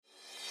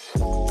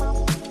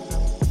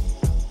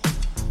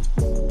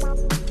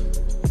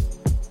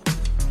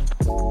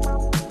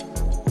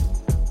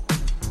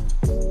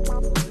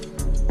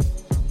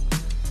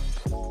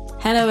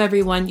Hello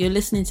everyone, you're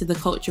listening to The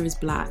Culture is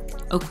Black,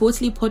 a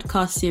quarterly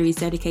podcast series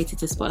dedicated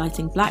to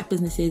spotlighting Black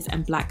businesses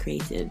and Black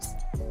creatives.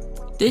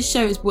 This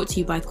show is brought to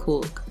you by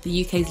Cork,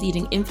 the UK's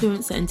leading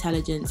influencer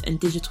intelligence and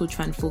digital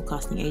trend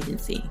forecasting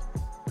agency.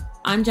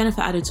 I'm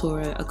Jennifer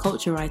Adatoro, a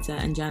culture writer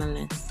and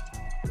journalist.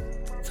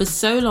 For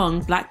so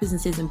long, Black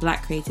businesses and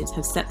Black creatives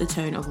have set the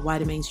tone of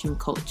wider mainstream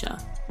culture.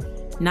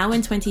 Now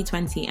in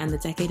 2020 and the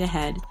decade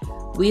ahead,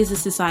 we as a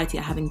society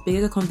are having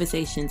bigger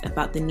conversations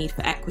about the need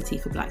for equity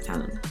for Black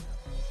talent.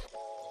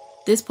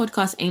 This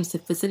podcast aims to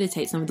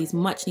facilitate some of these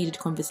much-needed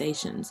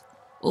conversations,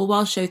 all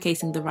while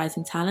showcasing the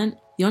rising talent,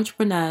 the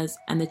entrepreneurs,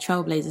 and the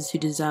trailblazers who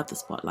deserve the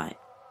spotlight.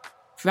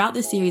 Throughout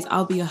this series,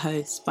 I'll be your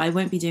host, but I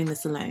won't be doing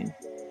this alone.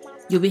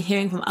 You'll be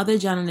hearing from other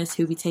journalists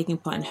who will be taking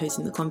part in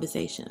hosting the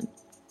conversation.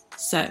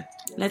 So,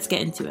 let's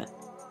get into it.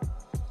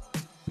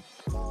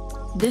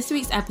 This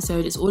week's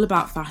episode is all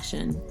about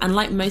fashion, and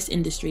like most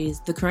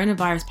industries, the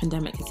coronavirus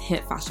pandemic has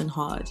hit fashion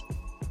hard.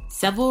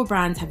 Several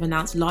brands have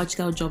announced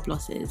large-scale job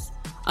losses,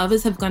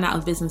 others have gone out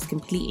of business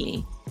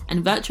completely,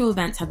 and virtual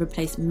events have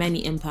replaced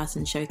many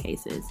in-person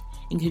showcases,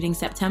 including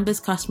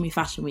September's Customary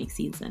Fashion Week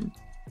season.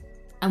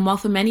 And while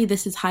for many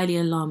this is highly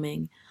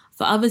alarming,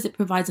 for others it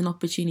provides an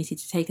opportunity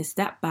to take a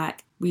step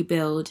back,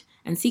 rebuild,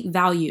 and seek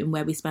value in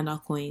where we spend our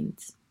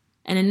coins.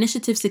 An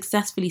initiative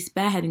successfully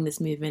spearheading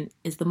this movement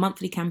is the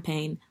monthly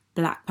campaign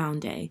Black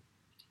Pound Day.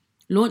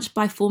 Launched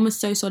by former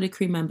So Solid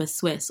crew member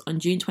Swiss on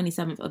June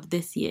 27th of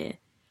this year,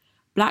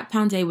 Black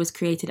Pound Day was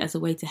created as a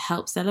way to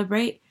help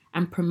celebrate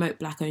and promote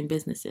Black-owned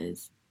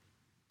businesses.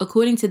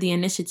 According to the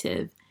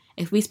initiative,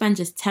 if we spend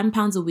just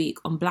 £10 a week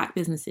on Black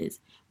businesses,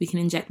 we can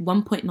inject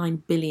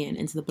 $1.9 billion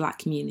into the Black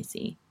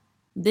community.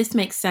 This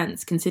makes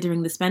sense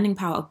considering the spending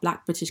power of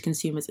Black British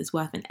consumers is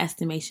worth an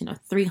estimation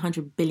of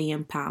 £300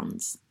 billion.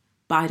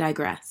 But I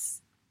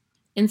digress.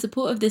 In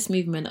support of this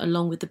movement,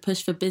 along with the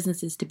push for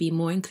businesses to be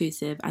more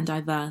inclusive and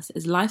diverse,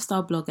 is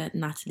lifestyle blogger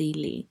Natalie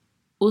Lee,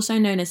 also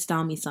known as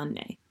Style Me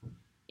Sunday.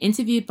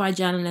 Interviewed by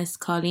journalist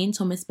Carleen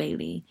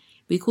Thomas-Bailey,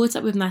 we caught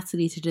up with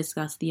Natalie to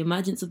discuss the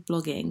emergence of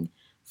blogging,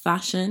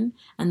 fashion,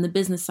 and the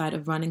business side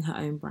of running her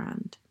own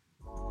brand.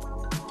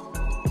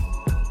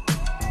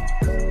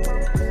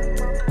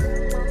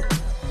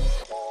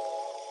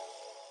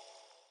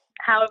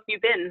 How have you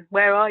been?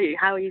 Where are you?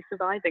 How are you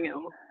surviving it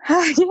all?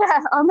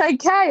 Yeah, I'm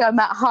okay. I'm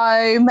at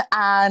home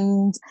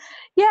and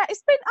yeah,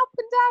 it's been up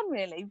and down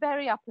really,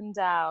 very up and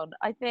down.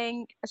 I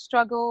think I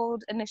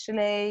struggled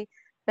initially,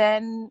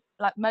 then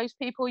like most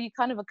people, you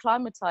kind of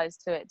acclimatise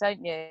to it,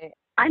 don't you?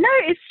 I know,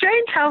 it's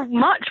strange how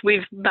much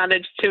we've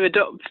managed to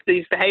adopt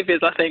these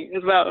behaviours, I think,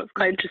 as well. It's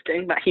quite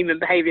interesting, that human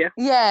behaviour.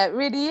 Yeah, it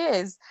really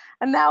is.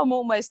 And now I'm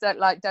almost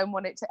don't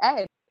want it to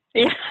end.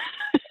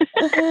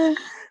 Yeah.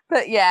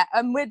 But yeah,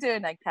 we're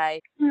doing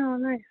okay. Oh,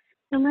 nice.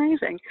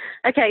 Amazing.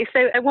 Okay,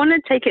 so I want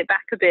to take it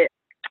back a bit.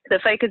 The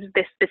focus of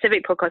this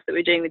specific podcast that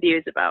we're doing with you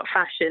is about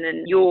fashion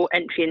and your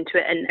entry into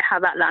it and how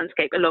that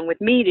landscape along with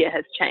media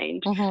has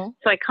changed. Mm-hmm.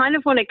 So I kind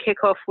of want to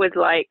kick off with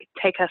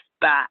take us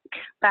back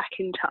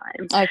in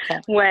time. Okay.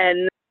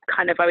 When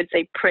kind of, I would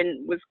say,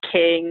 print was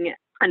king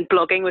and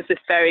blogging was this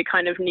very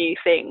kind of new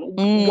thing.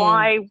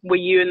 Why were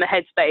you in the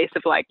headspace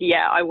of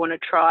I want to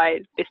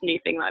try this new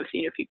thing that I've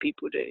seen a few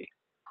people do?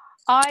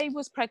 I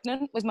was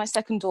pregnant with my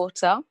second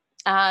daughter.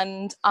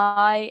 And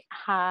I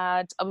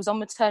was on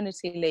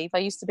maternity leave. I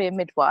used to be a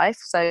midwife,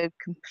 so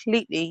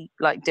completely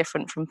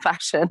different from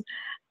fashion.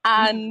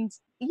 And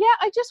yeah,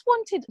 I just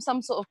wanted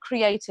some sort of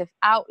creative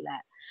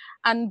outlet.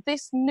 And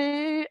this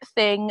new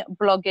thing,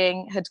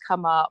 blogging, had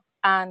come up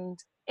and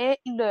it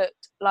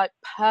looked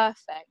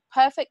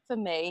perfect for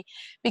me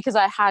because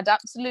I had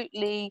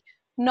absolutely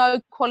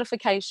no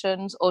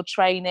qualifications or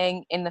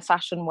training in the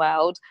fashion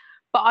world.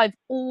 But I've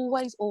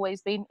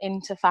always been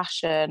into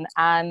fashion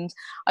and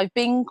I've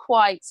been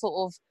quite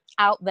sort of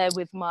out there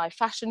with my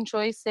fashion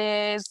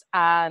choices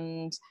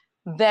and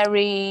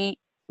very,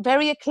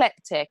 very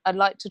eclectic. I'd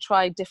like to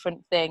try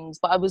different things,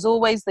 but I was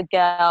always the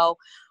girl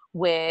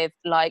with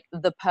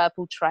the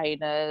purple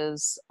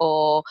trainers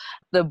or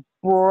the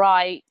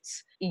bright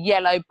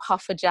yellow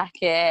puffer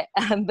jacket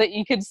and that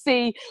you could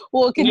see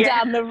walking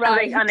down the road.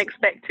 Something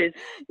unexpected.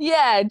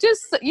 Yeah, I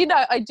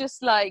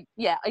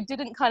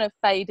didn't kind of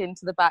fade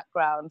into the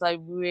background. I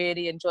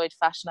really enjoyed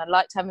fashion. I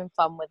liked having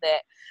fun with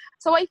it.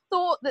 So I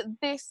thought that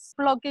this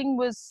blogging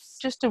was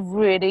just a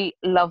really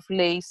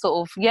lovely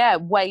sort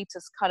of, way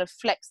to kind of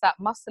flex that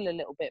muscle a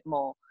little bit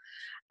more.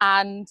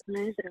 And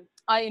amazing.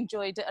 I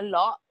enjoyed it a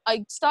lot.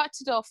 I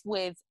started off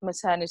with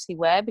maternity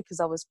wear because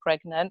I was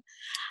pregnant.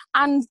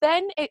 And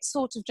then it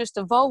sort of just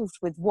evolved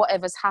with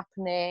whatever's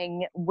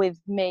happening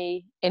with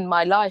me in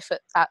my life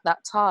at that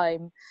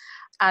time.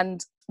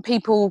 And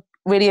people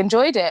really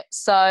enjoyed it.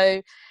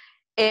 So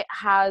it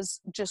has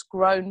just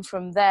grown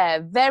from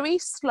there very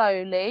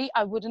slowly.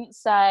 I wouldn't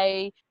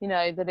say,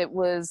 that it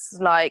was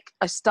I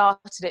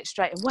started it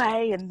straight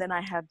away and then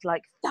I had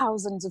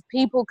thousands of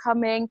people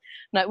coming.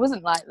 No, it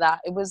wasn't like that.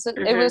 It was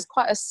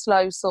quite a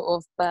slow sort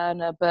of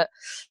burner, but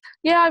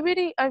yeah, I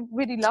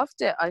really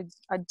loved it. I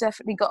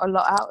definitely got a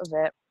lot out of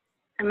it.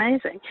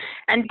 Amazing.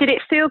 And did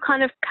it feel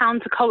kind of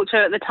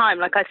counterculture at the time?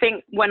 Like, I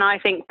think when I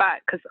think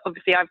back, because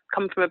obviously I've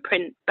come from a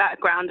print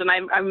background, and I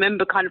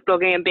remember kind of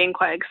blogging and being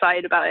quite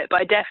excited about it, but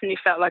I definitely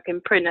felt like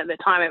in print at the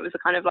time, it was a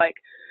kind of like,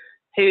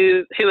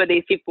 who are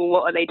these people?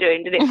 What are they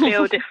doing? Did it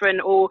feel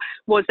different, or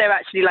was there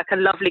actually like a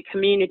lovely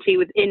community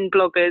within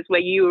bloggers where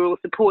you were all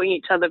supporting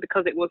each other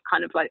because it was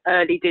kind of like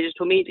early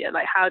digital media?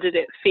 Like, how did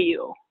it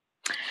feel?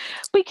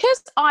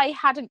 Because I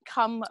hadn't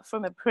come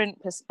from a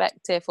print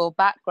perspective or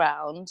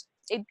background,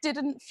 it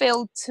didn't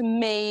feel to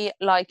me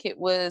like it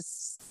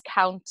was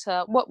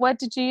what word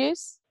did you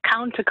use?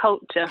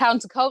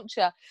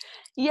 Counterculture.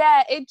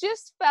 Yeah, it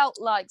just felt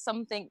like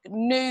something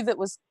new that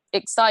was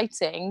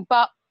exciting,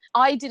 but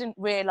I didn't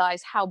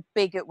realise how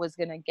big it was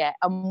going to get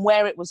and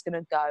where it was going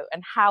to go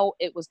and how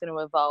it was going to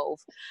evolve.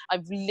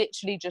 I've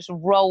literally just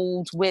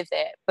rolled with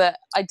it, but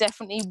I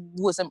definitely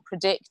wasn't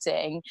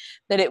predicting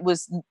that it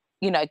was,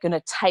 going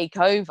to take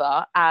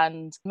over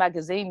and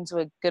magazines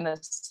were going to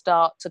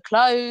start to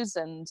close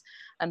and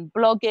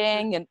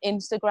blogging and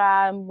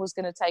Instagram was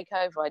going to take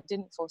over. I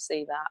didn't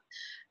foresee that.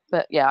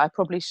 But yeah, I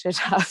probably should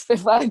have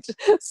if I'd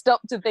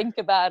stopped to think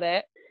about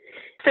it.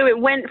 So it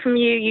went from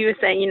you were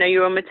saying, you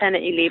were on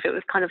maternity leave. It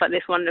was kind of like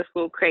this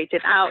wonderful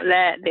creative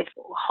outlet, this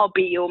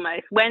hobby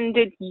almost. When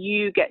did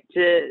you get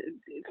to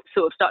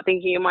sort of start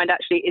thinking in your mind,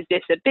 actually, is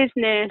this a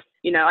business?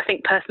 I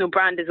think personal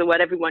brand is a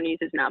word everyone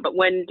uses now, but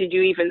when did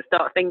you even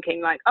start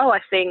thinking like, oh, I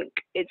think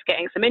it's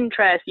getting some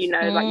interest,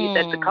 like you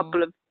said, a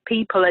couple of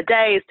people a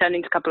day is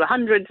turning to a couple of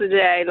hundreds a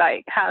day.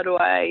 Like, how do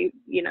I,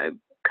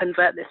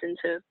 convert this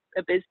into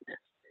a business?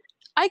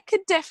 I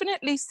could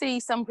definitely see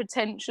some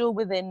potential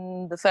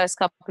within the first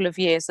couple of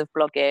years of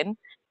blogging.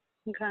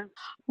 Okay.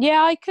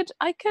 Yeah, I could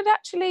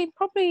actually,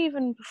 probably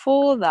even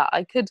before that,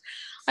 I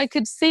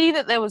could see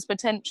that there was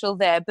potential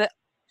there, but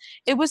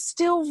it was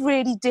still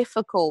really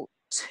difficult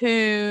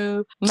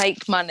to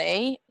make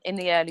money in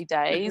the early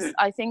days. Mm-hmm.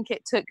 I think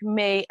it took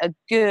me a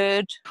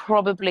good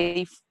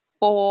probably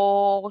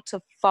 4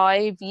 to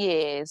 5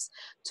 years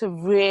to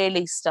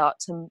really start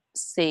to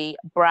see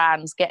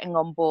brands getting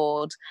on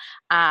board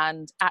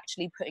and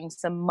actually putting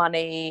some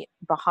money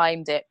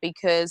behind it,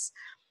 because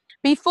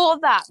before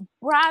that,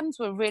 brands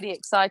were really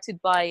excited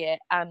by it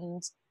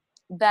and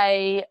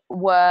they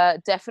were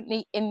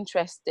definitely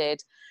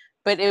interested,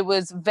 but it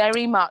was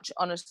very much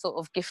on a sort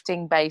of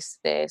gifting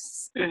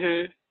basis.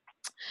 Mm-hmm.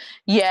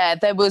 Yeah,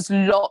 there was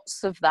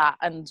lots of that,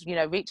 and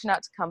reaching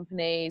out to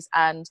companies,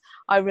 and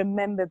I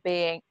remember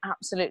being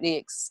absolutely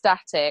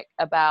ecstatic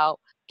about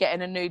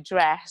getting a new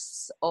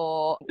dress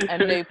or a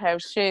new pair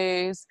of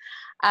shoes,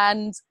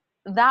 and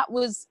that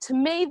was, to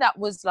me, that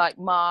was like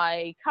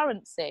my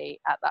currency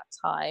at that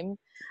time,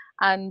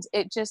 and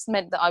it just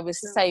meant that I was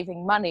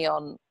saving money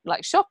on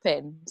like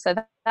shopping, so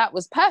that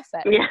was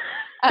perfect. Yeah.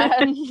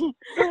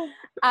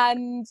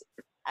 And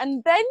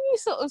then you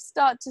sort of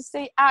start to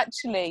see,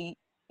 actually,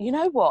 you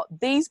know what?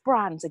 These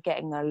brands are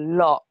getting a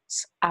lot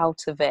out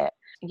of it.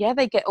 Yeah,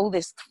 they get all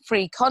this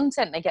free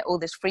content, they get all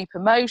this free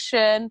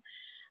promotion.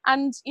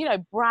 And,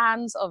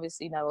 brands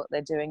obviously know what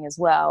they're doing as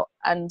well.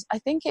 And I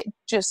think it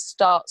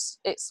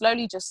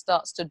slowly just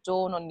starts to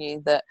dawn on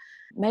you that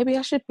maybe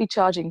I should be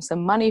charging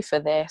some money for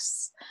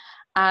this.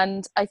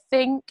 And I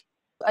think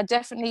I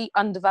definitely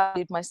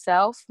undervalued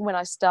myself when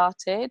I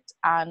started.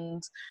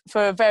 And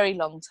for a very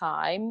long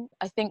time,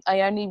 I think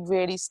I only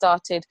really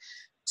started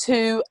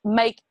to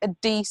make a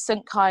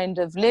decent kind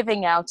of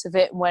living out of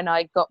it when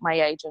I got my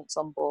agents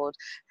on board,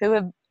 who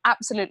are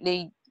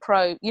absolutely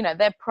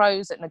they're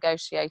pros at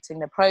negotiating,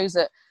 they're pros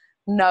at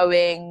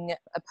knowing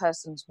a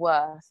person's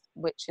worth,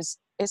 which is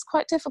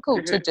quite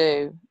difficult Mm-hmm. to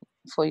do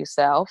for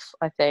yourself,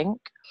 I think.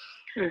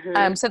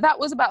 Mm-hmm. So that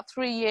was about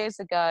 3 years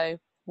ago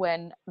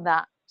when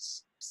that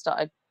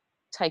started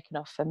taking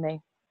off for me.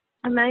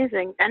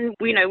 Amazing. And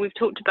we've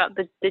talked about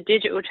the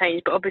digital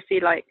change, but obviously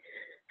like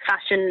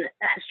fashion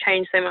has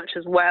changed so much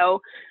as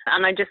well.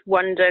 And I just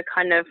wonder,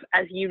 kind of,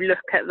 as you look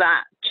at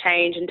that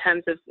change in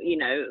terms of,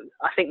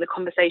 I think the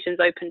conversation's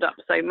opened up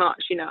so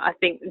much. I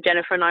think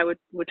Jennifer and I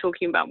were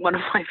talking about one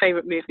of my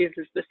favorite movies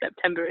is the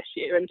September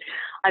issue, and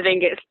I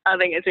think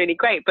it's really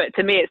great. But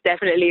to me, it's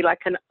definitely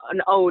like an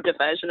older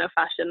version of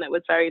fashion that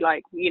was very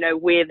like,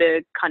 we're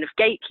the kind of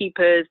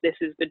gatekeepers. This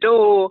is the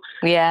door.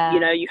 Yeah.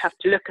 You have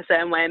to look a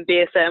certain way and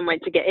be a certain way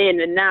to get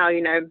in. And now,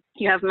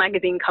 you have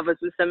magazine covers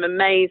with some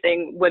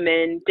amazing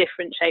women,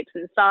 different shapes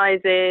and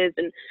sizes,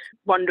 and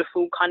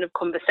wonderful kind of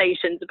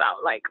conversations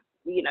about like,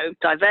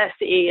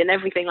 diversity and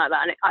everything like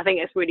that. And I think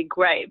it's really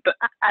great. But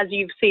as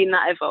you've seen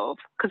that evolve,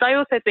 because I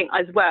also think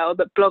as well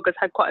that bloggers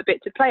had quite a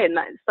bit to play in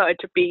that. It started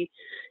to be,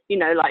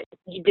 like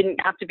you didn't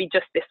have to be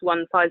just this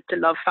one size to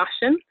love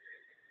fashion.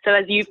 So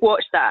as you've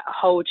watched that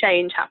whole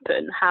change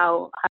happen,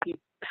 how have you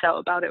felt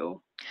about it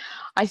all?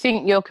 I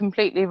think you're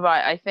completely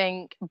right. I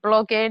think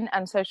blogging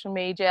and social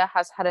media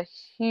has had a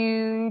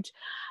huge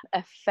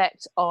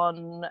effect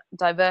on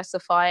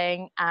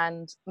diversifying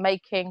and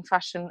making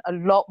fashion a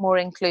lot more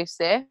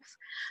inclusive.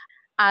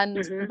 And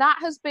Mm-hmm. that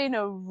has been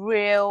a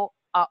real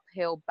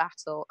uphill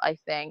battle, I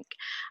think.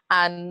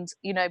 And,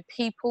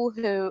 people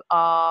who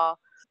are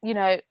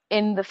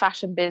in the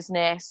fashion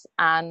business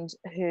and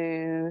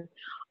who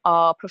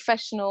are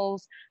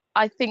professionals,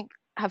 I think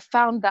have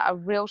found that a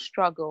real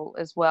struggle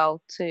as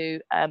well to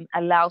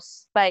allow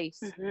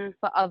space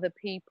for other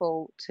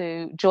people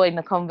to join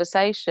the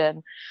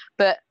conversation.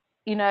 But,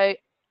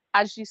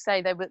 as you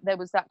say, there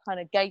was that kind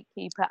of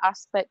gatekeeper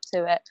aspect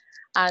to it,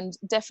 and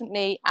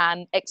definitely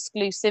an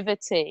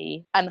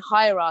exclusivity and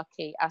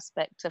hierarchy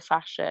aspect to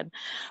fashion.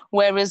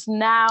 Whereas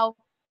now,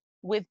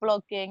 with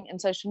blogging and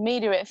social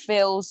media, it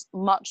feels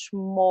much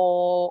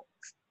more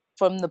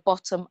from the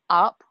bottom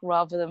up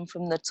rather than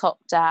from the top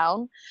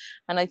down.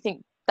 And I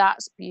think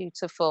that's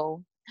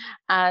beautiful.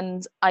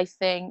 And I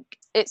think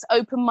it's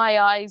opened my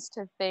eyes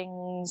to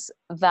things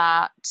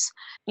that,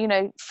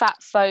 fat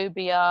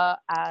phobia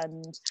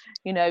and,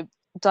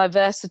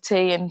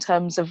 diversity in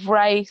terms of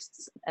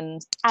race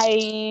and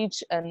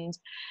age, and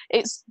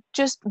it's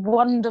just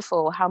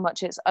wonderful how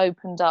much it's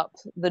opened up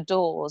the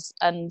doors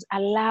and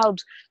allowed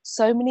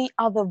so many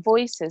other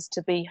voices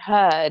to be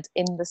heard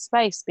in the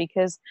space,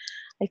 because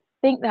I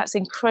think that's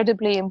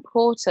incredibly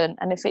important.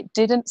 And if it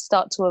didn't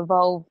start to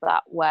evolve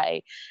that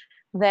way,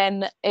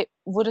 then it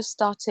would have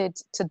started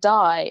to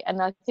die.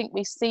 And I think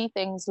we see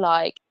things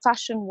like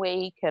Fashion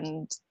Week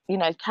and,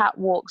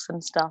 catwalks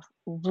and stuff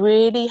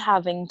really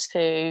having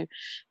to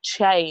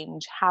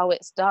change how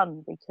it's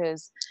done,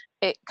 because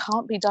it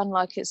can't be done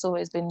like it's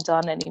always been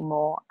done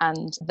anymore.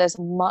 And there's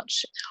a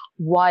much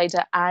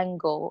wider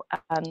angle,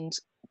 and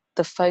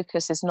the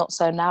focus is not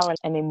so narrow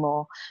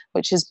anymore,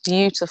 which is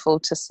beautiful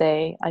to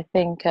see. I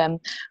think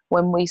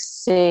when we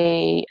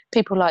see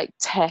people like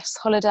Tess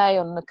Holiday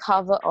on the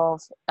cover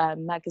of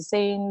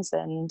magazines,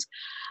 and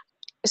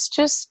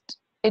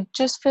it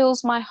just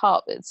fills my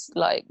heart. It's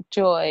like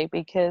joy,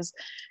 because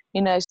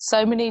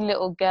so many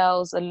little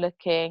girls are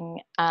looking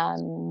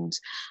and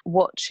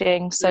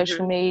watching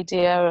social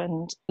media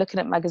and looking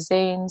at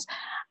magazines,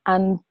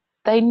 and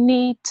they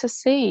need to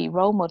see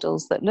role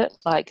models that look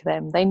like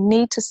them. They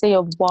need to see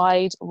a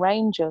wide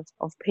range of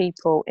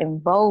people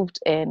involved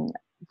in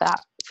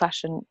that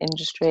fashion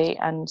industry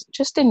and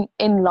just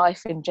in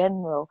life in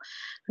general.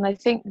 And I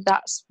think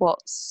that's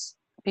what's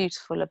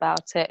beautiful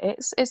about it.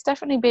 It's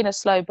definitely been a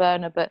slow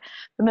burner, but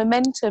the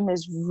momentum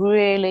is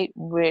really,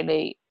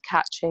 really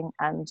catching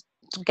and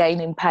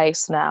gaining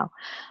pace now.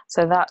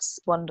 So that's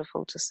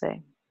wonderful to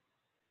see.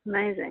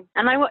 Amazing.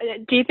 And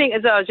do you think,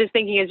 as I was just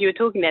thinking as you were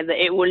talking there,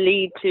 that it will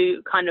lead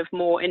to kind of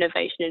more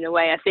innovation in a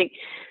way? I think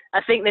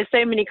there's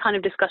so many kind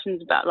of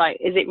discussions about, like,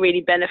 is it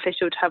really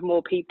beneficial to have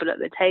more people at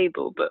the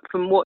table? But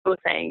from what you're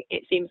saying,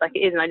 it seems like it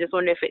is. And I just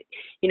wonder if it,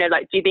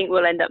 do you think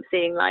we'll end up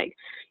seeing like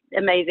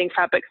amazing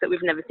fabrics that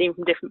we've never seen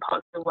from different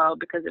parts of the world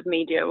because of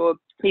media, or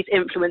these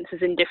influences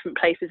in different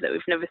places that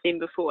we've never seen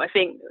before? I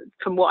think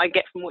from what I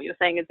get from what you're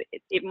saying is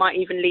it might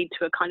even lead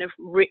to a kind of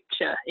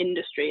richer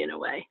industry in a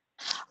way.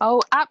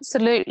 Oh,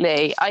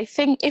 absolutely. I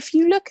think if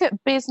you look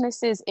at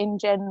businesses in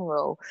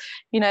general,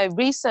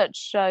 research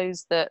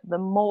shows that the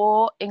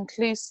more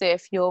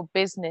inclusive your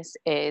business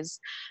is,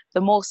 the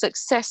more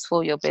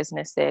successful your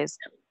business is.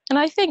 And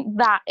I think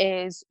that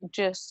is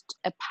just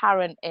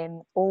apparent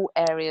in all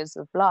areas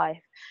of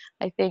life.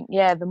 I think,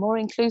 the more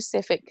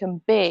inclusive it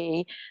can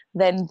be,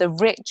 then the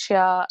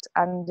richer,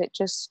 and it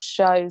just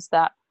shows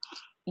that,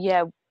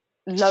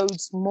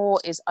 loads more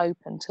is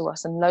open to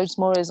us, and loads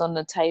more is on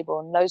the table,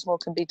 and loads more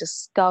can be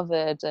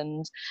discovered,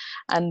 and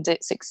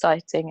it's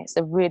exciting. It's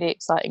a really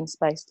exciting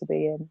space to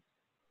be in.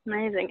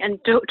 Amazing. And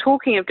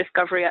talking of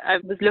discovery, I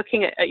was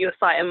looking at your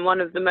site, and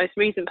one of the most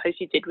recent posts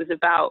you did was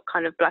about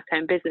kind of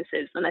Black-owned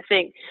businesses. And I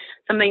think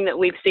something that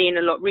we've seen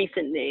a lot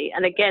recently,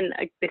 and again,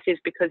 this is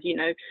because,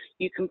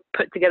 you can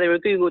put together a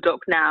Google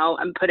Doc now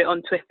and put it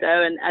on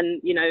Twitter and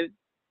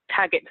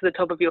tag it to the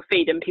top of your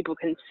feed and people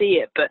can see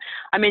it. But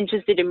I'm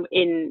interested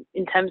in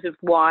terms of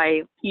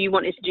why you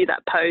wanted to do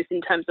that post,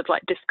 in terms of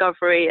like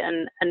discovery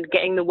and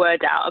getting the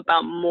word out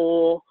about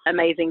more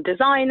amazing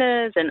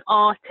designers and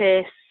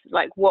artists.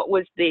 Like, what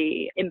was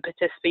the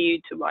impetus for you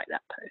to write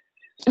that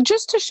post?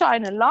 Just to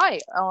shine a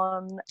light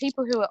on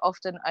people who are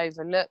often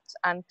overlooked.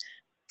 And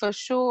for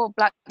sure,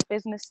 Black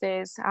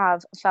businesses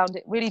have found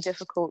it really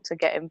difficult to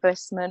get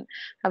investment,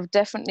 have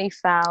definitely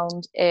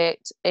found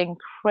it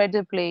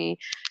incredibly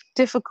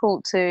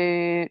difficult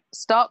to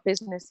start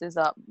businesses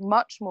up,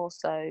 much more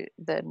so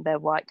than their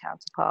white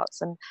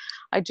counterparts. And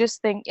I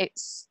just think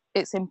it's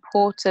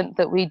important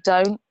that we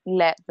don't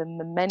let the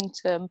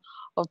momentum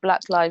of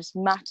Black Lives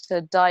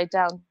Matter die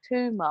down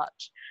too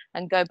much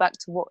and go back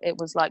to what it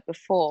was like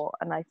before.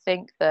 And I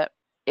think that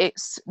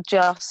it's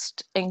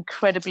just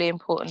incredibly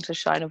important to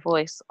shine a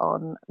voice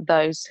on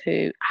those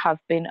who have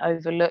been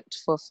overlooked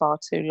for far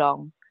too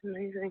long.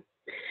 Amazing.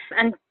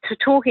 And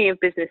talking of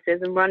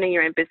businesses and running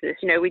your own business,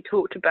 we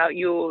talked about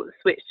your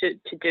switch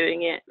to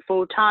doing it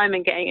full time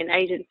and getting an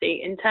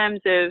agency. In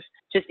terms of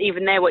just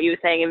even there, what you were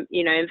saying,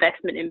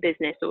 investment in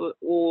business,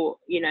 or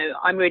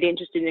I'm really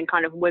interested in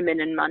kind of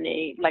women and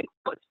money. Like,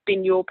 what's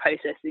been your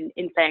process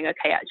in saying,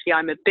 okay, actually,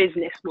 I'm a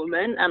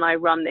businesswoman and I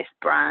run this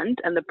brand,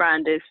 and the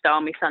brand is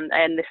Style Me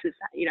Sunday, and this is,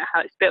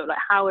 how it's built. Like,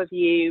 how have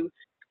you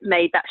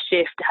made that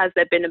shift? Has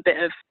there been a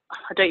bit of,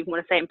 I don't even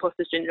want to say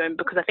imposter syndrome,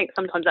 because I think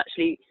sometimes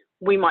actually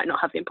we might not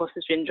have the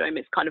imposter syndrome.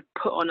 It's kind of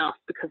put on us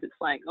because it's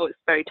like, oh, it's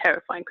very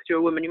terrifying because you're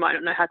a woman, you might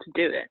not know how to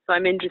do it. So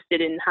I'm interested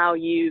in how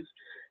you've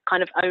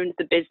kind of owned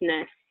the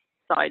business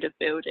side of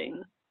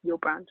building your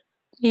brand.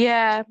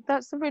 Yeah,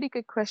 that's a really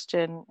good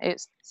question.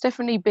 It's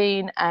definitely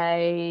been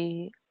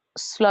a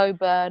slow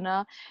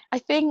burner. I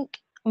think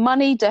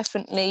money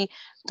definitely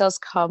does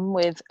come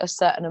with a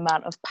certain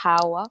amount of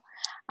power.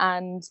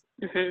 And,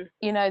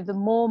 you know, the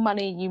more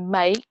money you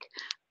make,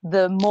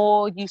 the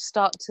more you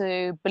start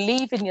to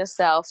believe in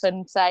yourself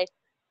and say,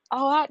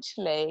 oh,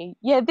 actually,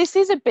 yeah, this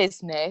is a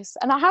business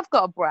and I have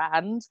got a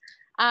brand.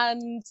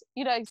 And,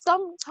 you know,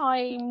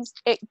 sometimes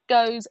it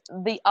goes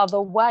the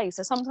other way.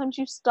 So sometimes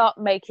you start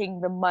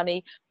making the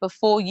money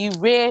before you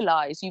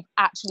realize you've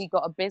actually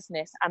got a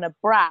business and a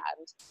brand.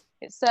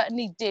 It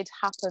certainly did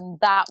happen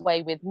that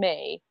way with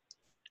me.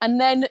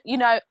 And then, you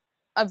know,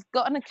 I've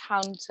got an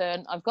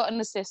accountant, I've got an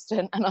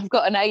assistant, and I've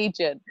got an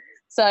agent.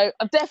 So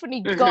I've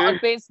definitely got a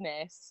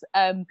business.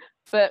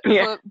 But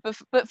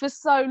for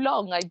so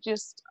long, I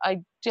just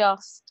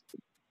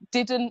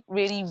didn't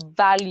really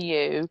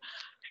value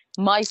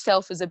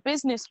myself as a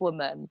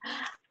businesswoman.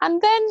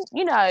 And then,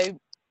 you know,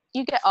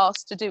 you get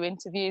asked to do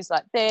interviews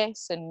like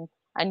this,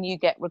 and you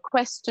get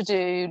requests to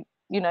do,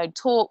 you know,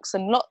 talks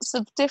and lots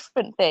of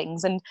different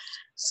things, and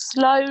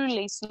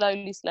slowly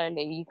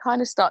you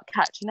kind of start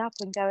catching up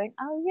and going,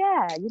 oh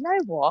yeah, you know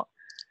what,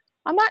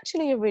 I'm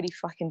actually a really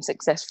fucking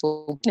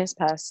successful business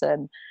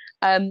person.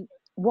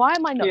 Why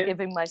am I not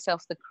giving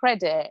myself the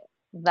credit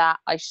that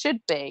I should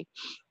be?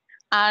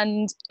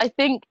 And I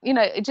think, you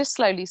know, it just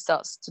slowly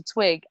starts to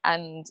twig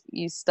and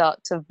you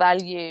start to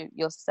value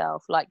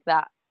yourself like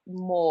that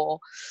more.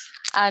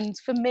 And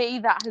for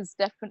me, there's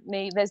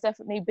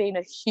definitely been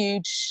a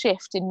huge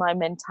shift in my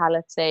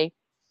mentality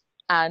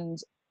and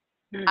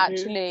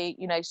actually,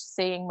 you know,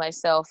 seeing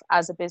myself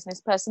as a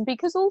business person.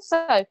 Because also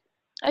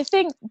I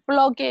think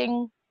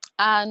blogging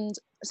and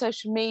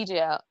social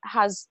media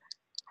has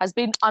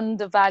been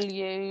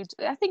undervalued.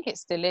 I think it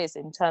still is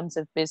in terms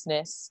of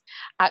business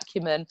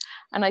acumen.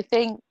 And I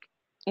think,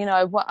 you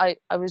know, what I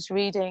was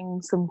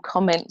reading some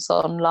comments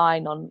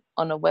online on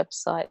a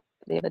website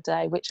the other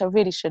day, which I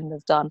really shouldn't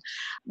have done,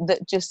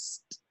 that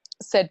just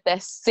said they're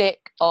sick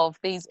of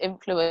these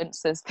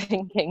influencers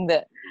thinking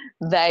that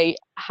they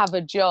have a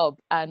job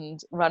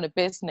and run a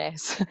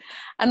business.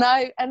 And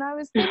I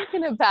was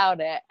thinking about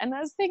it, and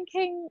I was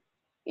thinking,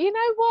 you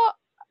know what?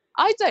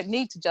 I don't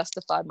need to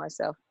justify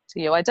myself to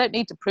you. I don't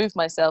need to prove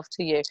myself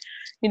to you.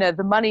 You know,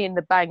 the money in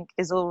the bank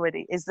is all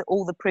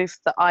the proof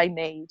that I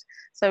need.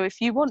 So if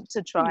you want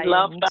to try,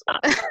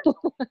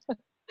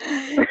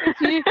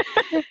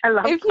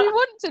 if you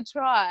want to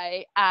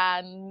try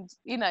and,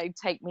 you know,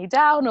 take me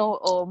down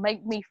or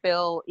make me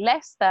feel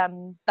less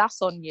than,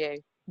 that's on you.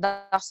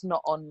 That's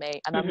not on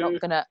me, and I'm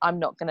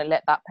not gonna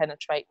let that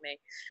penetrate me,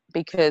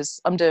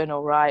 because I'm doing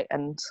all right,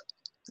 and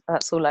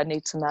that's all I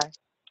need to know.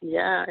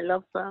 Yeah, I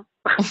love that.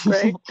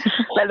 Great.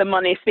 Let the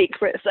money speak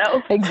for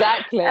itself.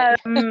 Exactly.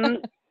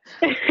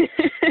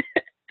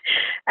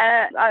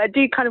 I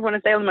do kind of want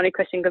to stay on the money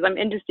question, because I'm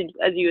interested,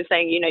 as you were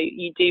saying, you know,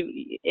 you do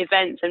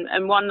events,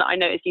 and one that I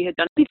noticed you had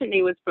done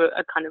recently was for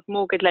a kind of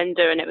mortgage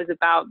lender, and it was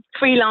about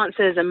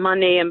freelancers and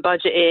money and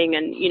budgeting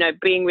and, you know,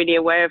 being really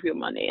aware of your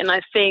money. And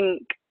I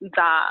think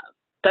that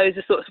those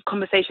are sorts of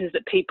conversations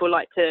that people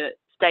like to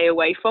stay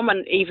away from.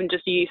 And even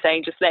just you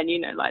saying just then, you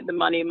know, like, the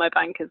money in my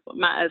bank is what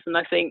matters. And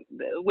I think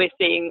we're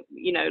seeing,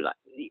 you know, like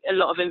a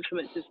lot of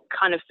influencers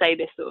kind of say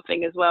this sort of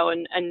thing as well,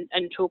 and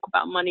talk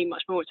about money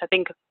much more, which I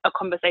think are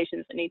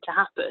conversations that need to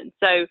happen.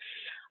 So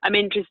I'm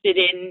interested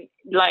in,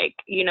 like,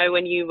 you know,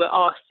 when you were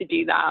asked to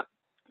do that,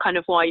 kind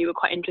of why you were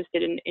quite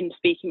interested in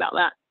speaking about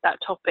that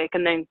topic,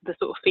 and then the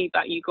sort of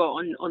feedback you got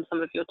on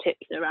some of your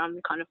tips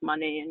around kind of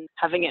money and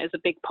having it as a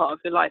big part of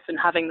your life and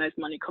having those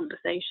money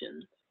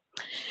conversations.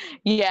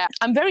 Yeah,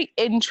 I'm very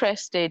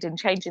interested in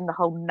changing the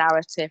whole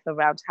narrative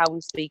around how we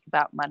speak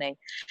about money.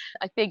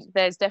 I think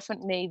there's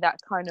definitely that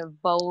kind of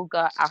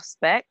vulgar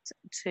aspect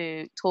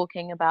to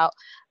talking about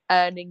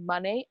earning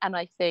money. And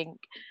I think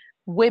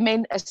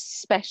women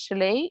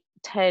especially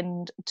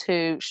tend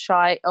to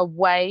shy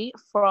away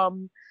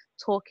from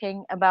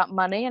talking about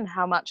money and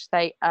how much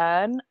they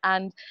earn.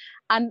 And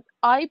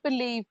I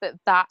believe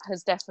that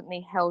has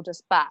definitely held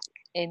us back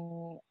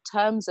in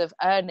terms of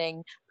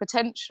earning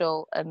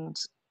potential and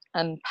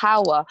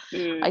power.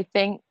 I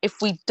think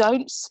if we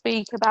don't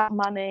speak about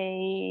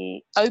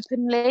money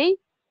openly,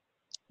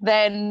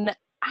 then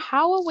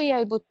how are we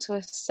able to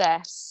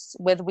assess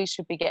whether we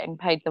should be getting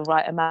paid the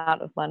right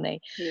amount of money?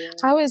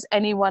 How is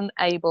anyone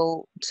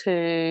able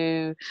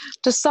to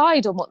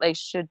decide on what they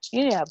should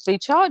be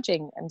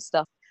charging and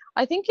stuff?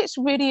 I think it's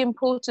really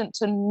important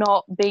to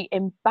not be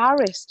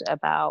embarrassed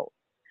about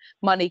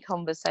money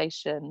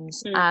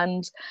conversations.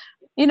 And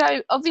you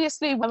know,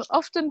 obviously, I'm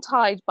often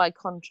tied by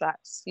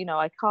contracts. You know,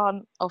 I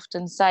can't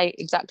often say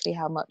exactly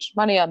how much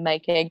money I'm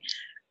making.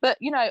 But,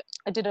 you know,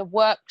 I did a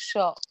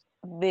workshop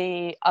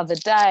the other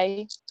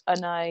day,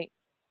 and I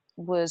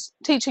was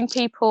teaching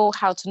people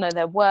how to know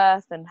their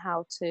worth and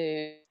how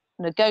to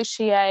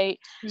negotiate.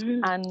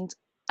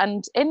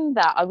 And in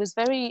that, I was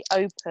very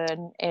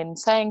open in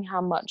saying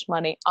how much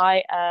money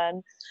I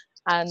earn,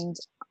 and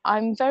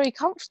I'm very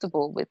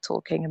comfortable with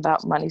talking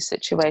about money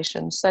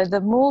situations. So the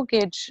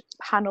mortgage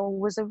panel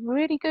was a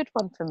really good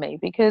one for me,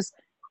 because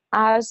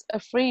as a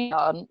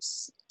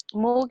freelance,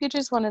 mortgage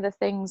is one of the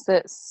things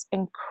that's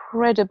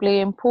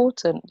incredibly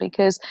important,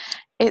 because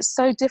it's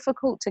so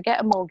difficult to get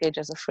a mortgage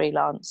as a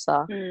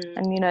freelancer.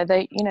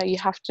 And you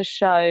have to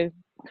show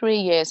 3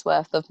 years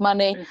worth of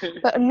money,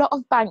 but a lot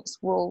of banks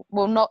will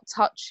not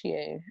touch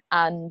you,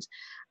 and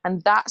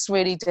that's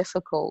really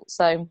difficult.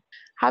 So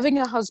having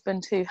a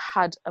husband who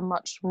had a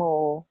much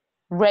more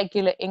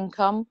regular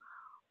income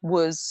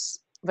was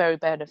very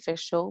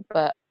beneficial,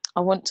 but I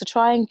want to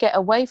try and get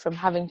away from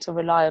having to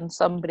rely on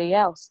somebody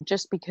else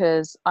just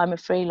because I'm a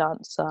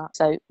freelancer.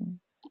 So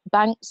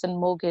banks and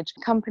mortgage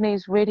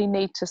companies really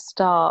need to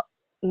start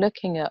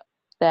looking at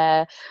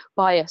their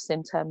bias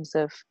in terms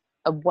of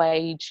a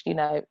waged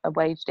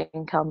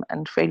income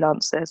and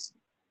freelancers.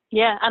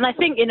 Yeah, and I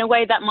think in a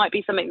way that might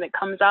be something that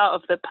comes out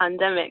of the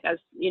pandemic, as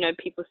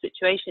people's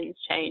situations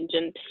change,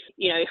 and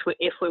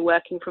if we're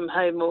working from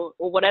home or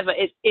whatever,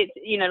 it's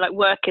like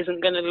work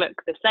isn't going to look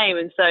the same,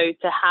 and so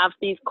to have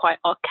these quite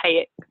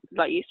archaic,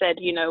 like you said,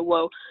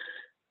 well,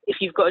 if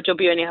you've got a job,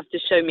 you only have to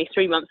show me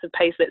 3 months of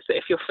pay slips, but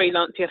if you're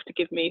freelance, you have to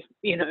give me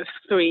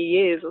 3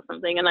 years or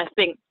something. And I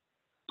think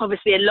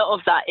obviously a lot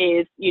of that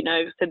is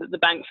so that the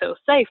bank feels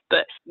safe,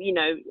 but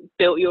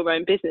built your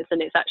own business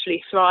and it's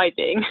actually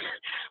thriving.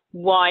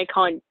 Why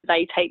can't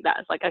they take that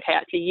as like, okay,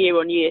 actually year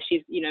on year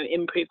she's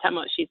improved how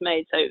much she's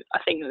made, so I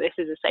think that this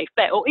is a safe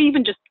bet? Or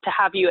even just to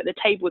have you at the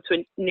table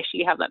to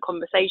initially have that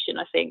conversation.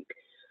 I think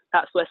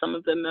that's where some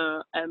of them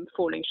are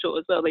falling short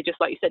as well. They just,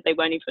 like you said, they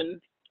won't even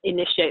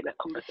initiate that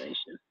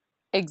conversation.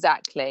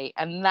 Exactly.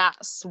 And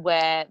that's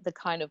where the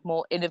kind of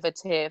more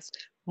innovative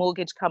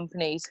mortgage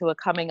companies who are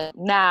coming up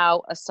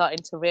now are starting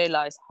to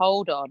realize,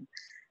 hold on,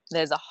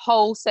 there's a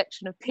whole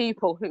section of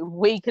people who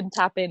we can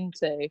tap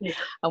into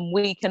and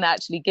we can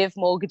actually give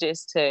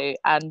mortgages to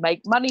and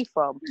make money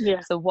from.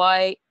 So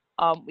why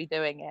aren't we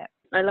doing it?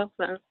 I love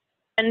that.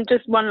 And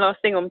just one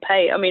last thing on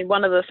pay. I mean,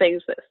 one of the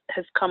things that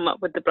has come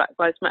up with the Black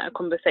Lives Matter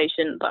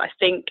conversation that I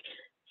think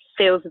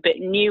feels a bit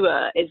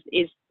newer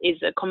is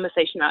a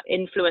conversation about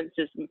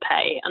influencers and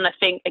pay. And I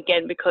think,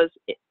 again, because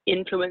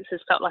influencers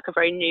felt like a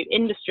very new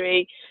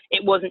industry,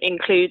 it wasn't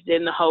included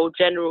in the whole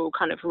general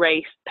kind of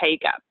race pay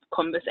gap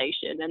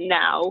conversation. And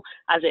now,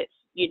 as it's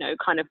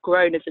kind of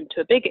grown as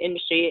into a bigger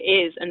industry,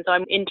 it is. And so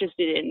I'm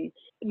interested in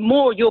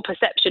more your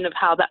perception of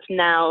how that's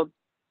now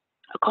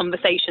a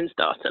conversation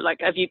starter.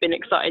 Like, have you been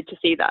excited to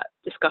see that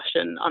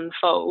discussion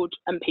unfold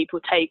and people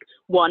take,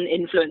 one,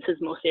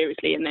 influencers more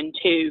seriously, and then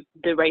two,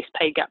 the race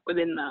pay gap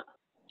within that?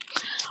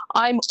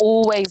 I'm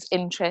always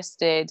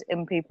interested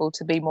in people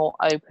to be more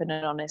open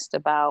and honest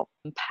about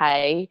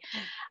pay,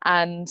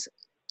 and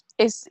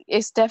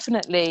it's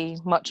definitely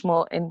much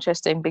more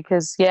interesting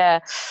because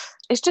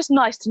it's just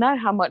nice to know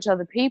how much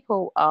other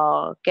people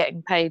are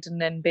getting paid,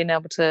 and then being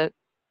able to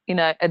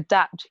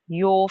adapt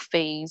your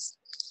fees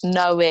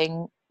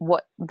knowing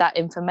what that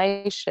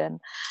information.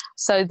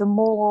 So the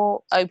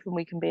more open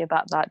we can be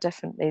about that,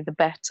 definitely the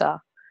better.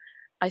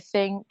 I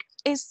think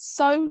it's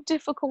so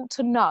difficult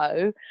to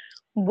know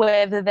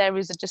whether there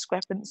is a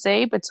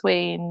discrepancy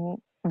between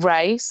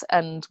race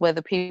and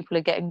whether people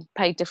are getting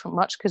paid different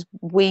much, because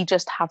we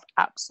just have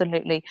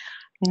absolutely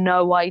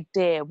no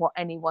idea what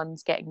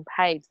anyone's getting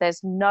paid.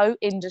 There's no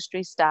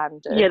industry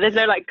standard. There's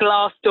no like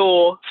glass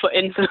door for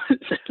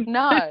influencers.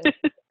 No.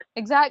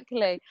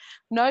 Exactly.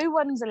 No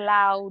one's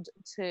allowed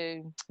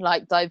to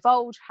like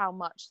divulge how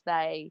much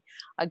they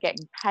are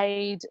getting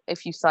paid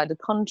if you sign a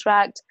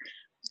contract.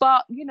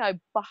 But,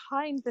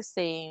 behind the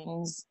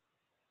scenes,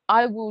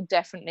 I will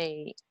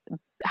definitely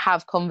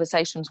have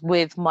conversations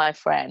with my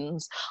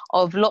friends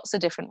of lots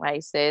of different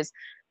races.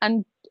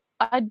 And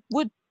I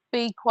would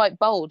be quite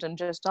bold and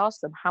just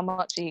ask them, how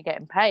much are you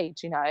getting paid,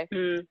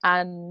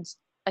 And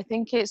I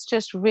think it's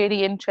just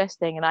really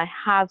interesting. And I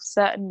have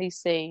certainly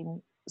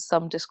seen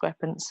some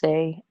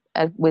discrepancy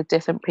with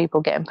different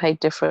people getting paid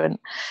different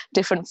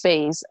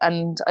fees,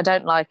 and I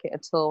don't like it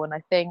at all. And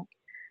I think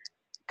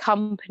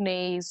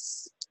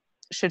companies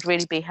should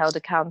really be held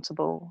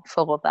accountable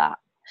for that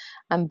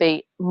and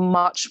be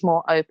much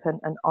more open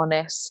and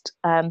honest.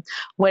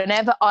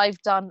 Whenever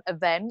I've done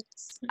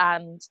events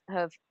and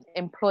have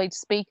employed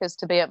speakers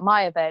to be at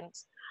my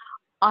events,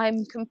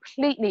 I'm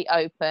completely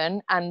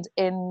open, and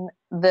in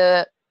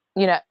the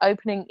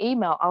opening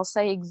email, I'll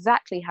say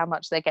exactly how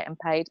much they're getting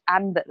paid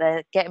and that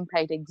they're getting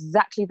paid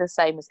exactly the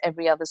same as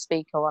every other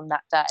speaker on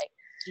that day.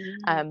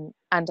 And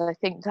I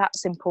think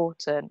that's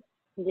important.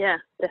 Yeah,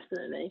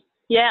 definitely.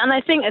 Yeah, and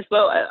I think as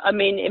well, I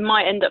mean, it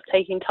might end up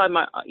taking time,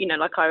 like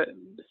I was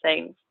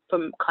saying,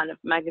 from kind of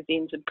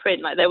magazines and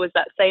print, like there was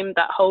that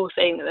whole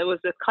thing, there was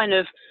a kind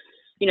of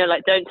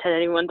like don't tell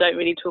anyone, don't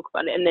really talk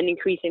about it. And then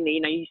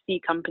increasingly, you see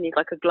companies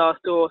like a Glassdoor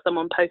or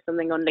someone post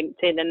something on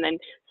LinkedIn, and then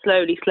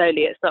slowly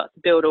it starts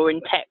to build. Or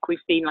in tech, we've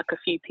seen like a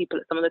few people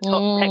at some of the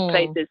top tech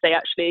places,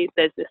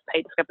 there's this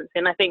pay discrepancy.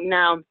 And I think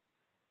now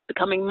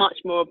becoming much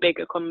more a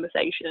bigger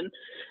conversation.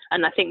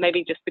 And I think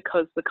maybe just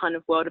because the kind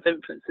of world of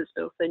influence is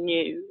still so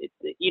new,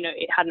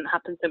 it hadn't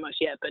happened so much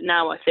yet. But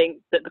now I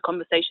think that the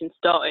conversation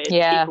started,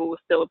 people will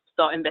still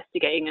start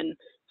investigating and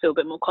feel a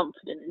bit more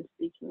confident in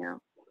speaking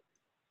out.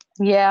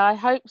 Yeah, I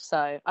hope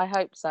so. I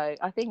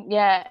think,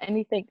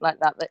 anything like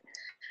that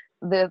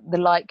the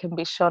light can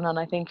be shone on.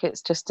 I think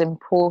it's just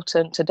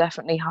important to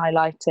definitely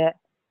highlight it.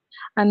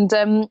 And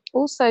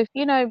also,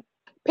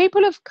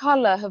 people of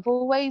colour have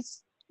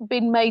always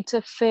been made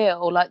to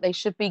feel like they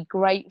should be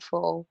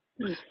grateful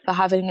for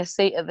having a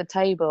seat at the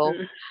table.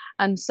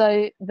 And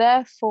so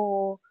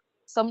therefore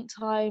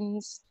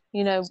sometimes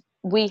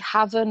we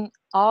haven't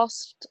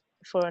asked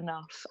for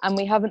enough and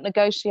we haven't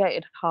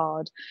negotiated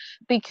hard,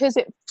 because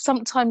it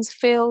sometimes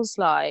feels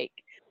like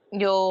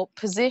your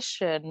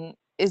position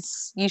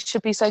is, you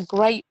should be so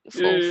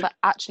grateful for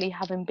actually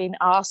having been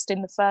asked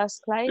in the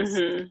first place.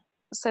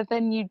 So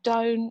then you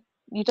don't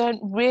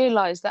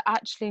realize that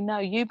actually, no,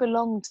 you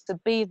belong to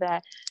be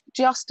there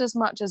just as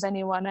much as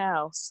anyone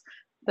else,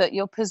 that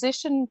your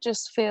position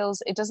just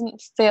it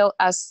doesn't feel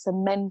as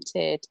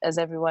cemented as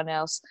everyone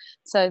else,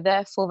 so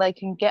therefore they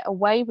can get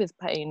away with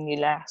paying you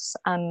less,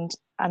 and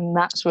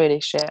that's really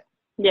shit.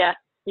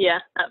 Yeah,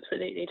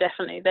 absolutely,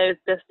 definitely. There's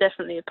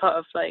definitely a part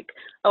of like,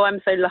 oh, I'm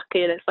so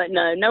lucky, and it's like,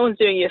 no one's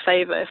doing you a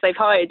favor. If they've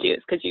hired you,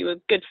 it's because you were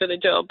good for the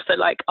job. So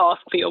like,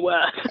 ask for your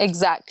worth.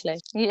 Exactly.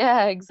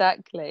 Yeah,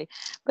 exactly.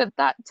 But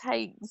that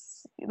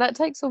takes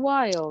a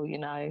while.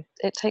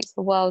 It takes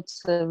a while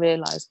to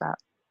realize that.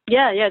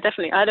 Yeah,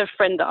 definitely. I had a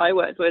friend that I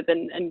worked with,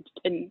 and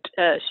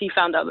she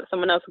found out that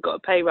someone else had got a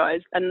pay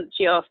rise, and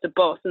she asked the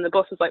boss, and the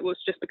boss was like, well,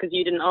 it's just because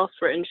you didn't ask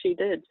for it, and she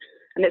did.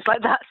 And it's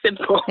like that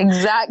simple.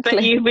 Exactly.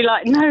 But you'd be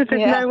like, no,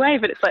 there's no way.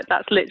 But it's like,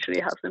 that's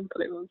literally how simple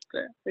it was.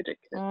 But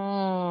ridiculous.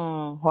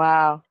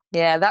 Wow.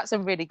 Yeah, that's a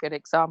really good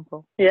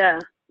example. Yeah,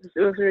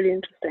 it was really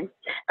interesting.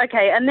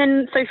 Okay, and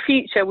then so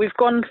future, we've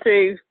gone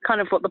through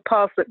kind of what the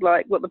past looked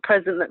like, what the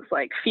present looks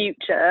like.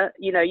 Future,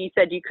 you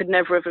said you could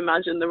never have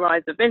imagined the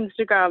rise of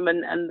Instagram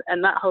and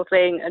that whole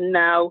thing. And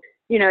now,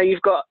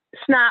 you've got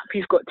Snap,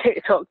 you've got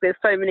TikTok. There's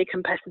so many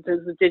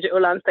competitors. The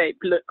digital landscape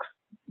looks,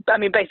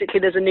 basically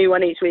there's a new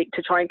one each week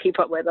to try and keep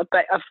up with. I've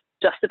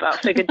just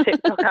about figured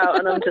TikTok out,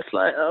 and I'm just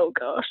like, oh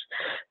gosh.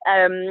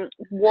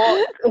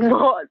 What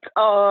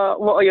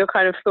are your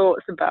kind of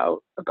thoughts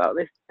about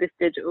this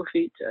digital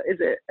future?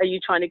 Are you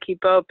trying to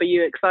keep up? Are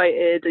you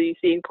excited? Are you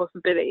seeing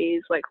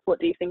possibilities? Like,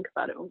 what do you think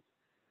about it all?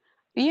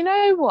 You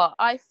know what?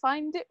 I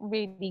find it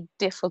really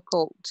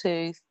difficult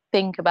to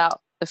think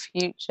about the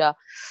future.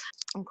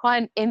 I'm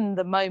quite an in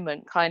the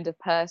moment kind of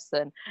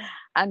person,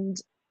 and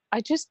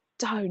I just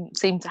don't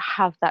seem to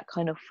have that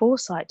kind of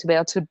foresight to be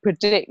able to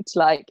predict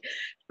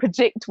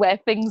where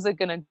things are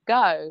going to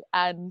go.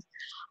 And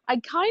I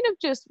kind of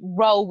just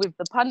roll with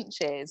the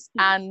punches.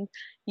 And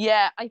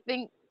I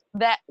think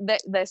that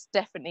there's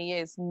definitely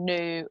is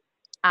new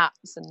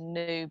apps and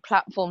new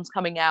platforms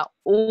coming out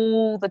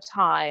all the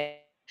time.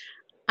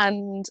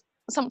 And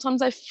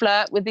sometimes I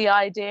flirt with the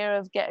idea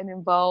of getting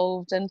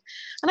involved. And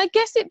I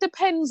guess it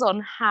depends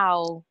on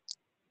how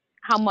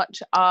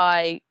much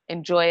I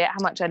enjoy it,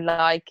 how much I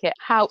like it,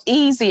 how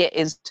easy it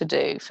is to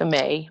do for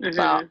me.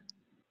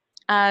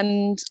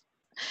 I've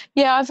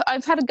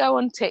had a go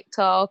on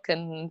TikTok,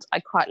 and I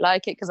quite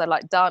like it because I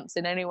like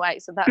dancing anyway,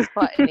 so that's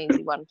quite an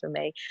easy one for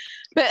me.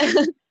 But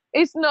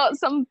it's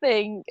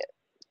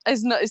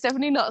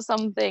definitely not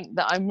something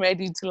that I'm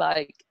ready to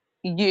like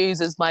use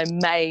as my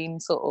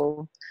main sort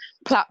of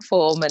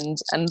platform, and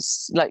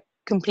like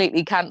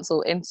completely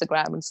cancel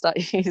Instagram and start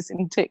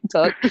using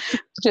TikTok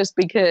just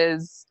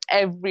because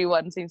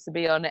everyone seems to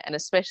be on it, and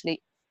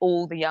especially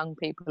all the young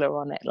people are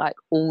on it like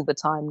all the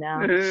time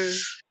now.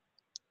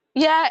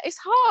 Yeah, it's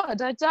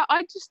hard. I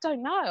just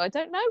don't know. I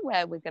don't know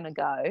where we're going to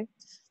go,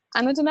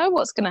 and I don't know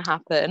what's going to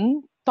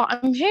happen, but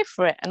I'm here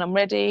for it, and I'm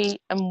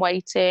ready and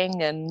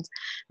waiting, and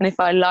if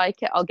I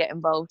like it, I'll get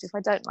involved. If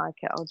I don't like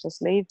it, I'll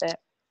just leave it.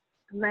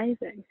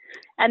 Amazing.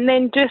 And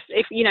then just,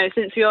 if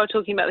since we are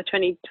talking about the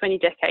 2020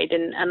 decade,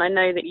 and I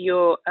know that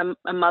you're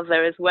a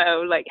mother as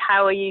well, like,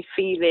 how are you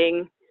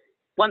feeling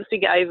once we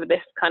get over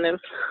this kind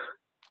of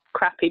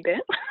crappy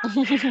bit?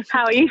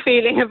 How are you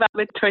feeling about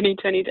the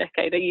 2020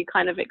 decade? Are you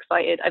kind of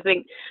excited? I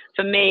think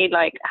for me,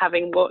 like,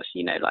 having watched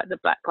like the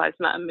Black Lives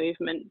Matter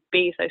movement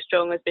be so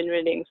strong has been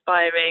really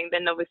inspiring.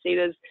 Then obviously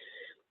there's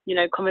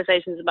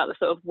conversations about the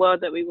sort of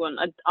world that we want.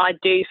 I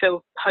do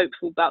feel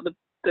hopeful about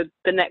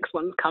the next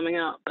ones coming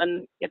up,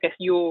 and I guess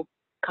you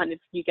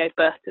gave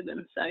birth to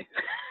them, so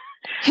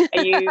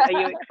are you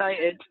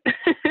excited?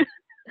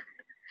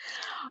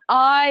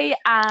 I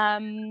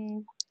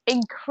am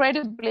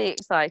incredibly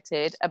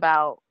excited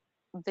about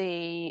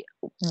the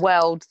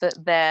world that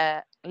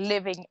they're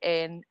living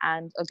in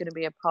and are going to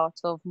be a part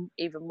of,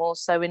 even more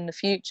so in the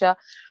future.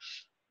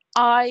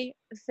 I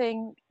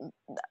think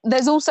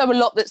there's also a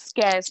lot that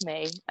scares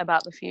me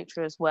about the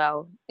future as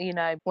well. You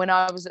know, when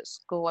I was at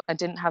school, I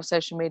didn't have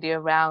social media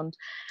around,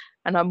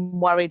 and I'm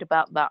worried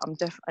about that.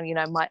 You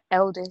know, my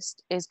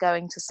eldest is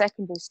going to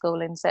secondary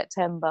school in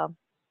September,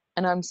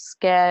 and I'm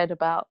scared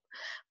about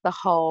the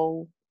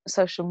whole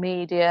social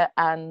media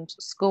and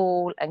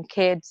school and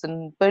kids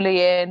and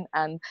bullying,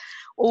 and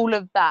all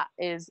of that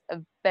is a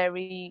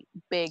very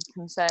big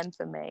concern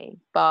for me.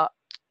 But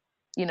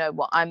you know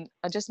what, I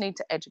just need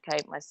to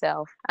educate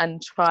myself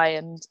and try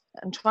and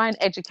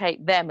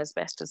educate them as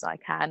best as I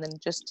can,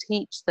 and just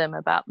teach them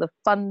about the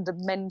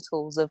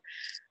fundamentals of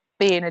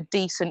being a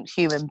decent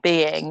human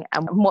being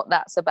and what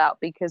that's about,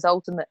 because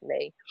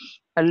ultimately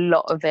a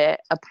lot of it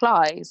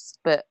applies,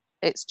 but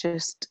it's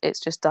just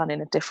done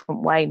in a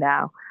different way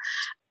now.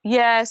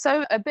 Yeah,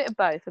 so a bit of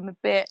both. I'm a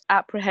bit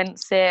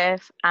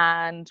apprehensive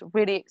and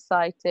really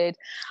excited.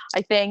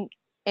 I think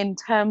in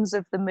terms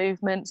of the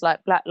movements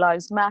like Black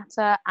Lives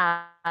Matter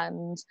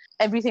and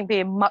everything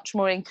being much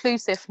more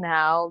inclusive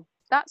now,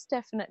 that's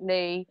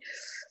definitely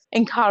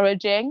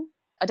encouraging.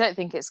 I don't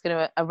think it's going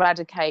to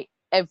eradicate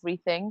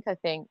everything. I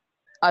think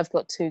I've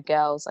got two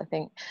girls. I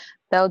think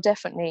they'll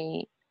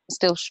definitely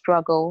still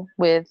struggle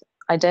with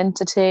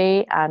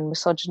identity and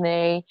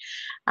misogyny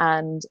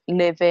and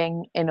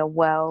living in a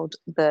world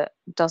that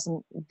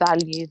doesn't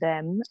value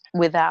them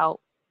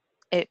without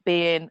it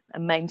being a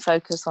main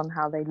focus on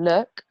how they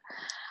look.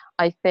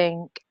 I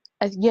think,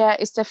 yeah,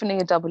 it's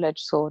definitely a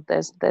double-edged sword.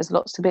 There's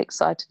lots to be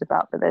excited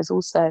about, but there's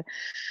also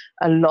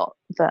a lot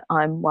that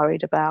I'm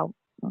worried about.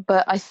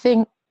 But I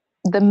think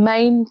the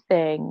main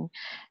thing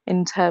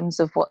in terms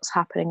of what's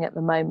happening at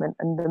the moment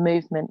and the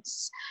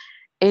movements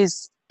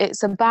is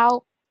it's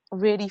about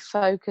really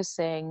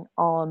focusing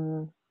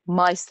on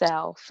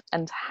myself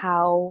and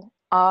how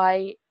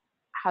I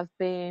have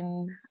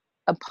been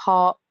a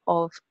part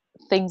of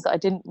things that I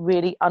didn't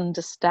really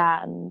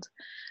understand,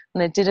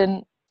 and I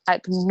didn't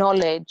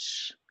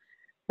acknowledge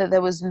that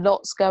there was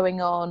lots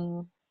going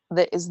on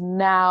that is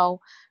now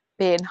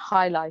being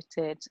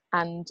highlighted,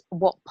 and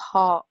what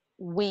part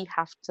we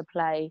have to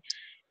play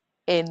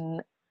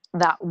in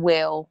that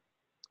will.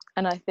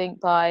 And I think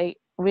by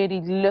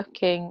really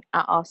looking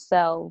at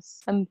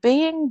ourselves and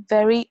being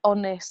very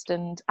honest,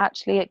 and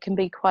actually it can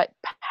be quite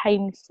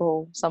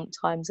painful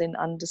sometimes in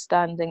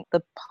understanding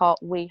the part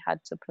we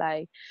had to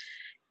play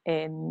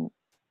in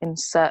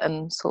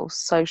certain sort of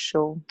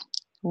social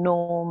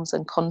norms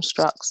and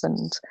constructs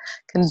and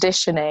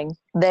conditioning,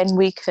 then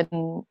we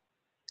can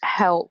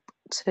help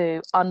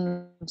to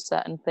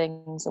uncertain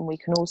things, and we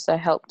can also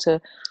help to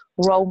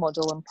role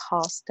model and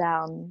pass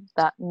down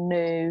that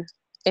new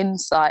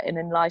insight and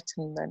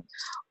enlightenment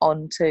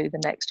onto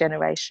the next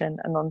generation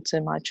and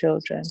onto my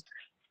children.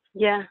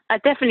 Yeah, I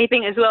definitely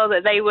think as well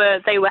that they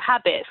were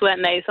habits,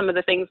 weren't they? Some of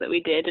the things that we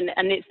did,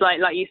 and it's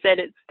like you said,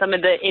 it's some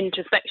of the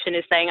introspection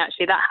is saying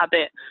actually that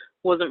habit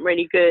wasn't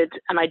really good,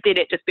 and I did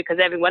it just because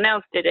everyone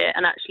else did it,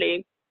 and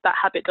actually that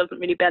habit doesn't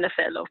really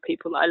benefit a lot of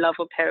people that I love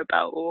or care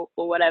about or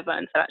whatever,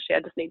 and so actually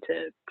I just need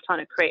to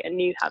kind of create a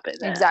new habit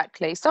there.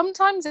 Exactly.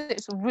 Sometimes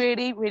it's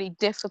really, really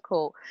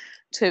difficult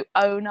to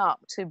own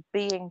up to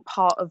being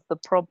part of the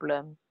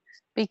problem,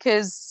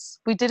 because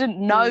we didn't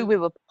know we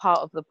were part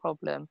of the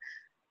problem.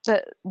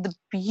 But the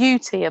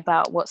beauty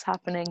about what's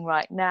happening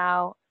right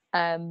now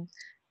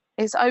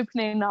is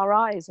opening our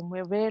eyes, and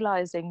we're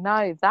realizing,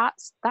 no, that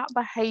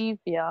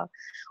behavior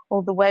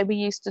or the way we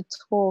used to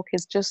talk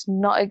is just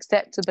not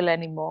acceptable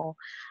anymore.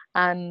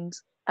 And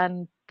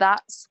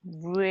that's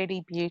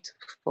really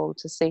beautiful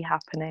to see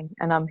happening,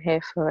 and I'm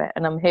here for it,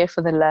 and I'm here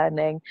for the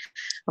learning,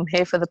 I'm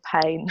here for the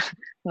pain,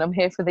 and I'm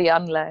here for the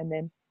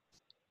unlearning.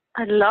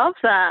 I love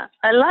that.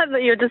 I like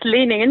that you're just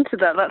leaning into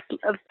that.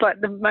 That's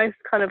like the most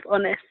kind of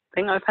honest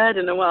thing I've heard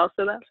in a while.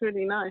 So that's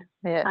really nice.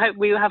 Yeah. I hope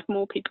we will have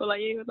more people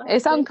like you.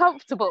 It's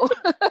uncomfortable.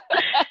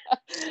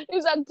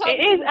 It's uncomfortable. It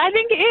is. I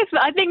think it is.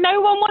 I think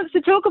no one wants to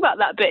talk about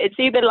that bit. It's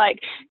either like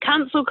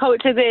cancel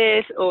culture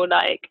this, or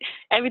like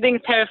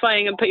everything's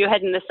terrifying and put your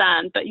head in the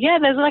sand. But yeah,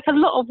 there's like a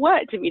lot of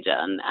work to be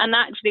done. And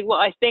actually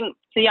what I think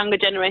the younger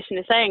generation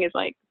is saying is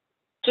like,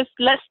 just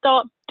let's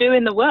start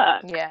doing the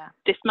work. Yeah.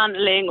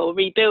 Dismantling or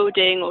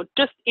rebuilding, or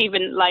just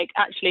even like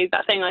actually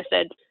that thing I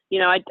said, you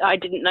know, I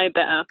didn't know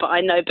better, but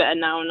I know better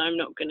now, and I'm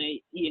not going to,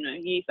 you know,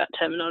 use that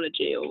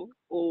terminology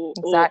or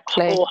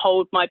exactly. or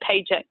hold my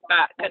paycheck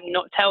back and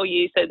not tell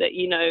you, so that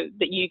you know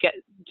that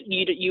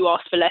you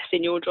ask for less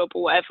in your job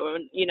or whatever.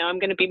 And you know, I'm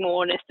going to be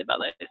more honest about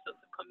those sorts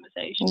of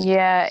conversations.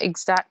 Yeah,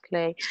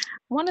 exactly.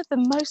 One of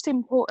the most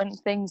important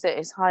things that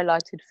is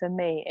highlighted for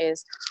me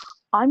is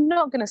I'm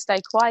not going to stay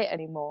quiet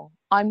anymore.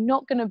 I'm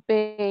not going to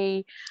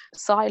be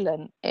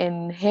silent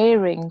in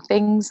hearing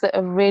things that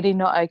are really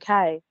not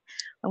okay.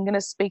 I'm going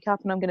to speak up,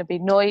 and I'm going to be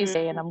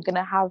noisy, and I'm going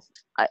to have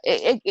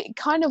it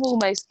kind of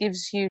almost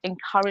gives you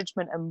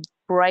encouragement and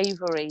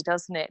bravery,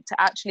 doesn't it, to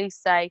actually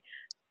say,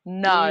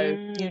 no,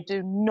 you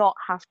do not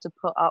have to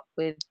put up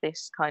with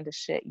this kind of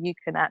shit. You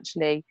can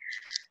actually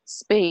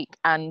speak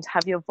and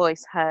have your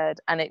voice heard,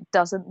 and it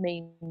doesn't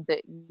mean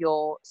that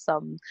you're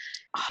some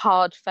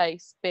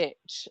hard-faced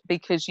bitch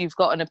because you've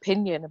got an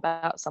opinion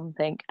about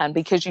something and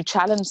because you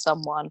challenge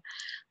someone.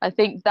 I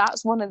think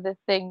that's one of the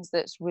things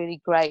that's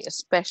really great,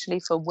 especially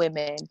for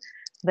women.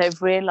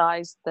 They've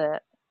realised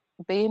that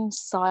being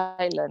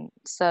silent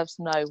serves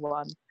no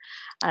one,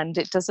 and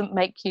it doesn't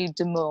make you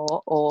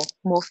demure or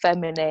more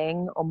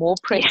feminine or more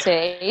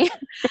pretty.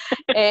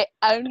 It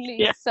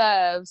only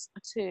serves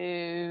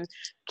to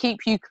keep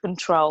you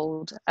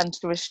controlled and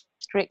to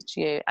restrict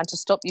you and to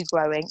stop you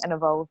growing and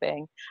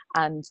evolving.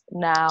 And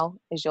now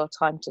is your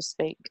time to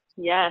speak.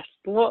 Yes,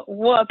 what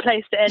a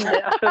place to end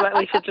it. I feel like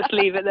we should just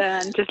leave it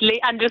there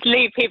and just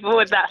leave people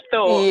with that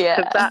thought.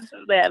 Yeah,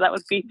 that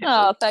was beautiful.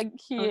 Oh, thank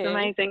you. That was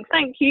amazing.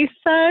 Thank you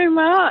so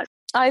much.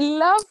 I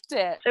loved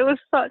it. It was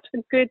such a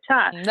good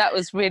chat. That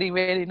was really,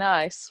 really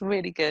nice.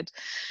 Really good.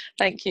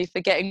 Thank you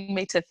for getting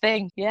me to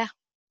think. Yeah,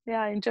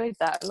 I enjoyed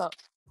that a lot.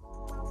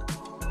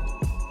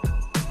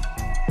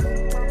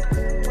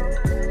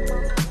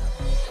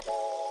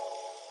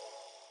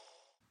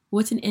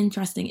 What an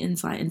interesting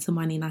insight into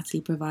money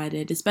Natalie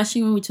provided,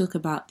 especially when we talk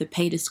about the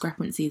pay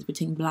discrepancies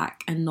between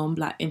Black and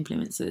non-Black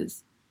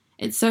influencers.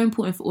 It's so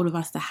important for all of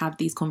us to have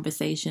these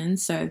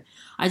conversations, so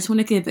I just want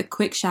to give a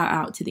quick shout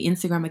out to the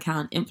Instagram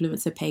account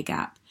Influencer Pay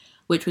Gap,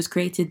 which was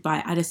created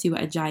by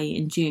Adesua Ajayi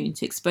in June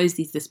to expose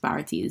these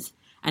disparities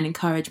and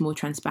encourage more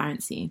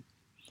transparency.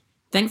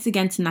 Thanks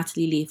again to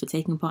Natalie Lee for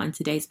taking part in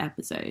today's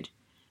episode.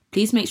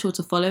 Please make sure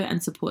to follow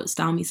and support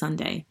Style Me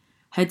Sunday.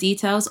 Her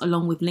details,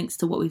 along with links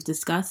to what we've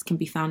discussed, can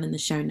be found in the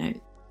show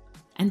notes.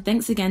 And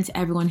thanks again to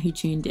everyone who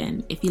tuned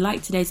in. If you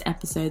liked today's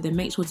episode, then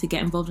make sure to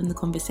get involved in the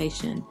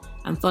conversation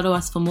and follow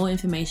us for more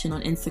information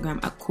on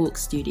Instagram at Cork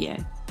Studio.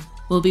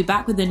 We'll be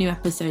back with a new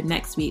episode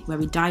next week where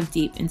we dive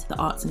deep into the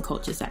arts and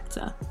culture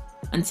sector.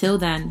 Until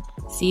then,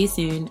 see you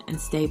soon and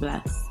stay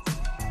blessed.